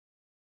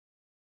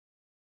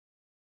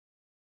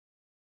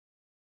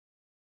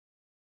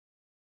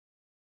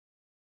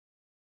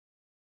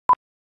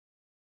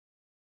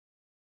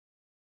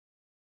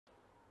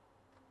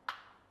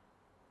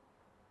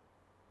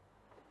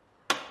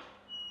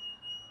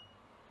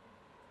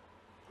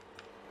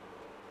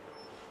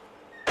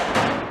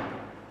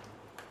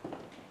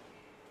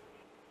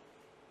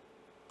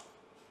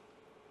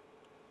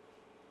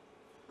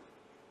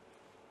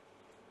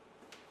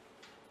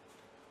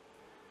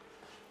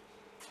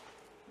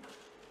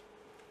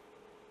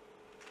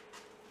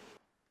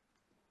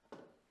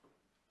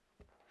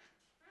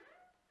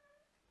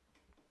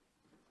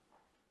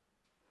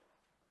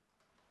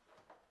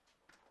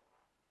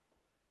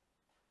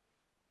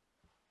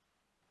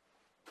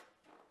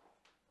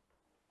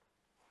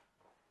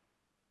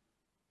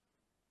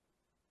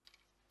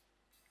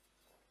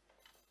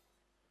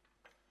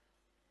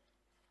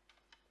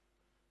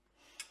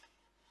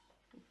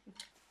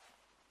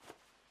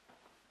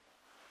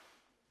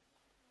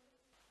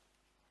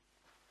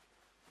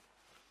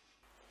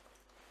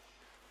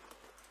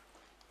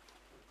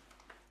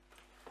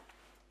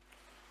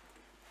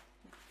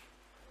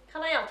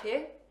have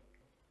you?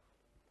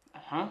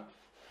 Uh-huh.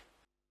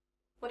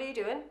 What are you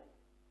doing?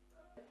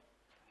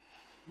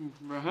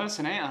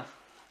 Rehearsing, ain't I?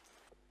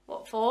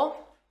 What for?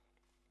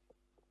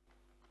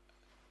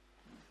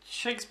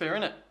 Shakespeare,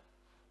 innit?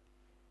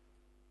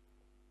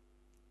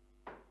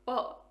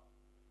 What?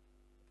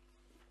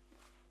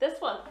 This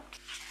one?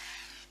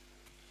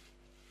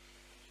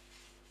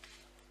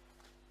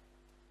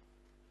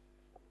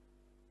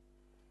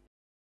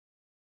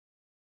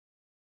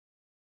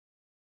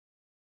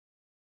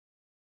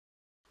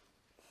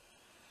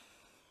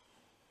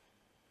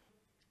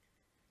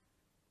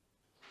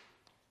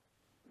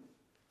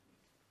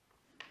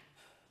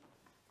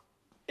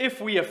 If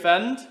we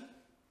offend,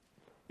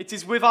 it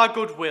is with our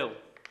good will,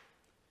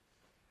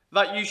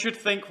 that you should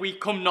think we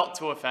come not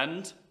to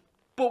offend,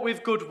 but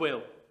with good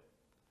will,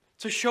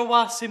 to show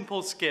our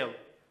simple skill.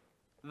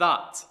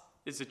 That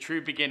is the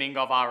true beginning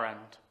of our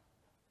end.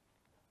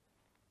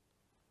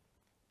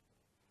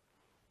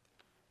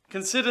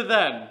 Consider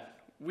then,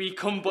 we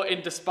come but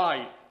in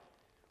despite.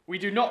 We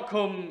do not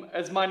come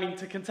as minding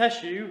to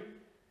contest you.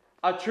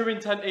 Our true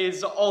intent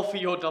is all for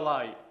your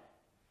delight.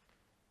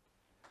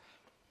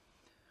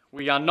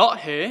 We are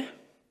not here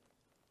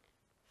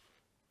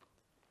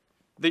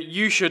that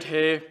you should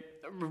hear,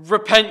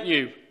 repent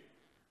you.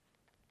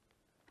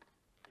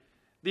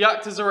 The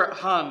actors are at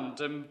hand,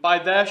 and by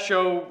their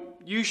show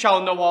you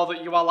shall know all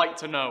that you are like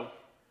to know.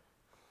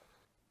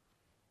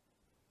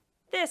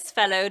 This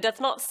fellow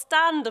doth not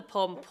stand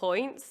upon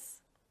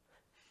points.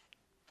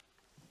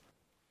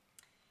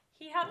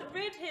 He hath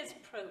rid his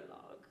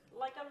prologue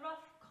like a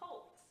rough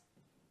colt.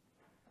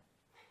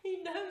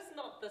 He knows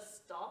not the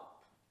stop.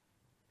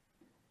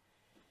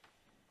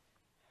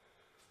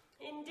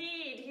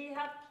 Indeed, he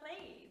had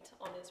played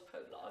on his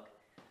prologue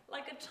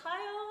like a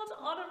child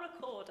on a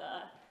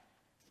recorder.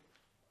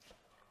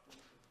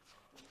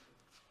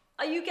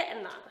 Are you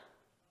getting that?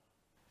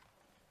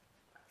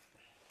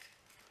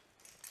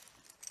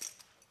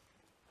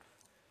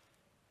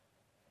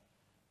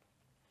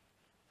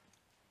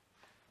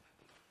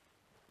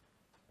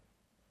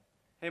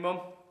 Hey,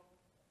 Mum.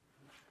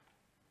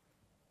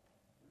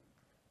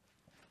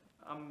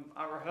 I'm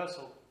at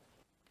rehearsal.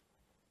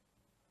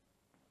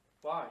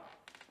 Why?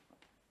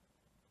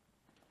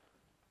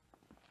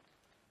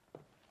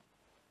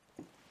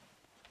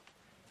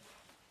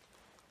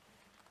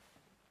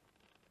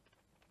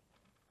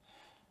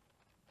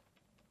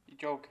 You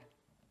joking?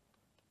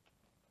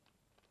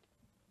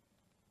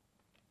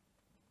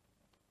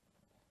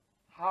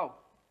 How?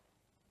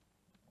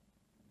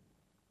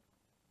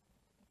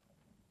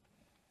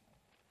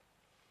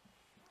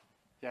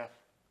 Yeah.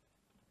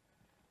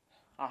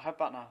 I'll head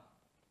back now.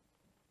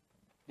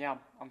 Yeah,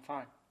 I'm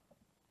fine.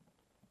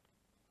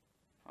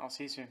 I'll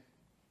see you soon.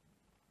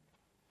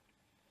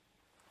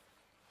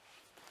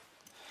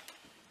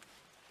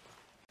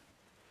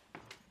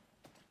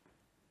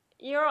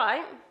 You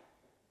alright?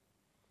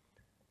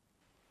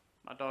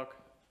 My dog.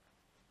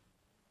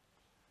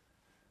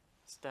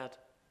 It's dead.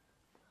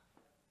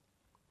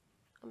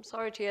 I'm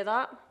sorry to hear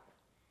that.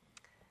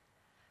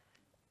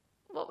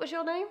 What was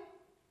your name?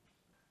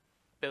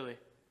 Billy.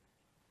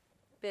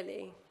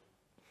 Billy.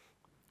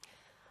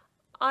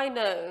 I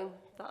know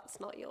that's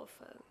not your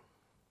phone.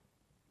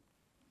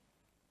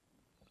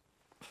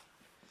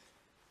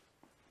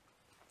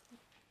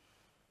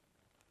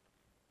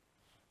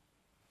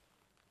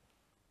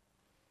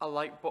 I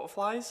like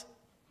butterflies.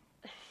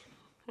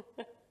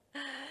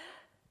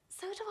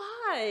 So do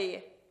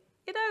I.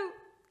 You know,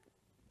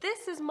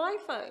 this is my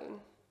phone.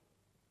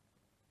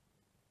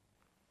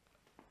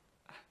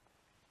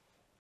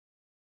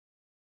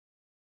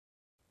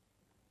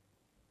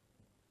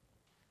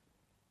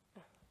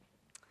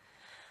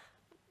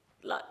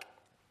 Look,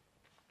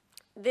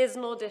 there's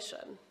an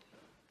audition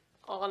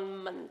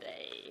on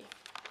Monday.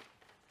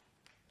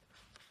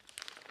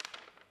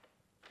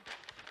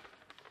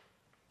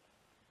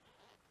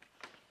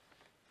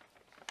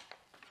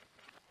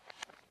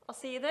 I'll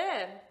see you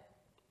there,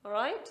 all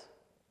right?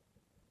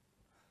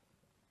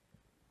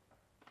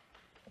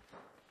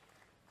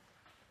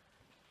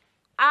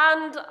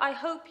 And I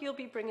hope you'll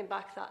be bringing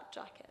back that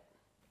jacket.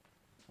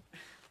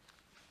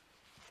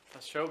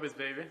 That's showbiz,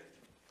 baby.